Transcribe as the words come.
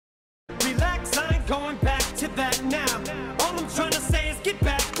going back to that now. All I'm trying to say is get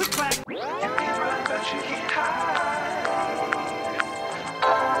back, quick back. You can run, but you can't hide.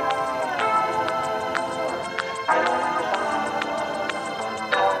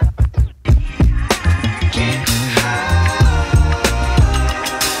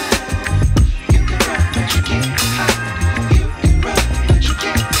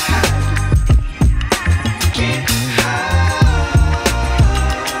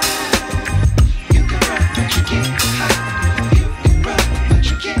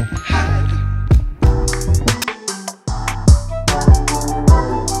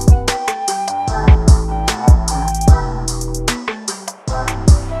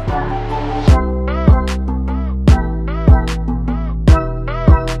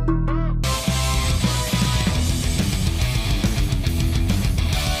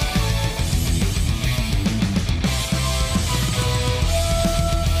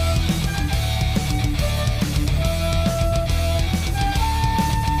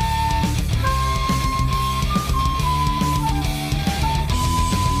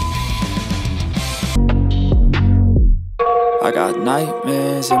 I got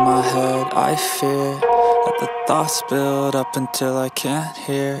nightmares in my head, I fear that the thoughts build up until I can't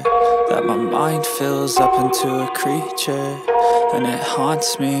hear, that my mind fills up into a creature, and it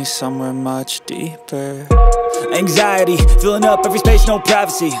haunts me somewhere much deeper. Anxiety, filling up every space, no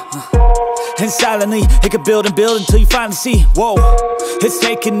privacy, and silently, it could build and build until you finally see, whoa, it's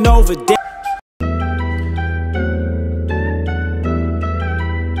taking over.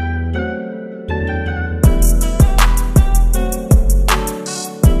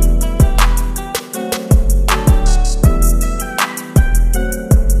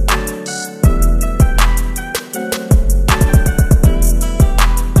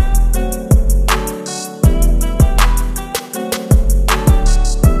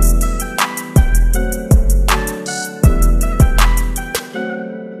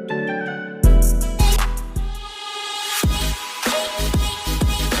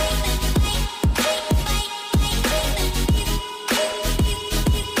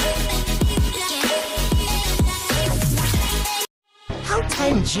 How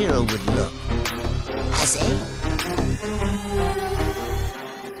Tanjiro would look as a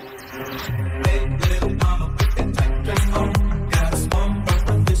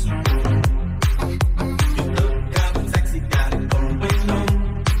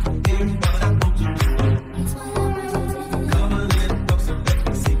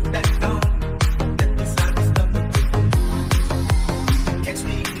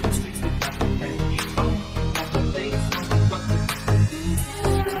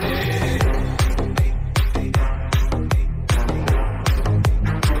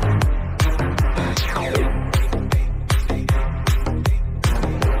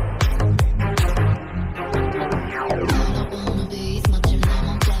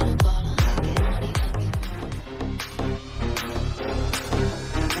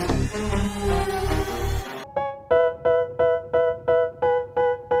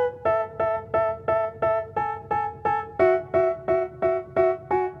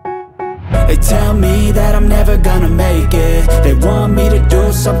They tell me that I'm never gonna make it. They want me to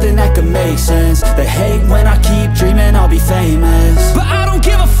do something that could make sense. They hate when I keep dreaming I'll be famous, but I don't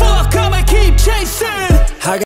give a fuck.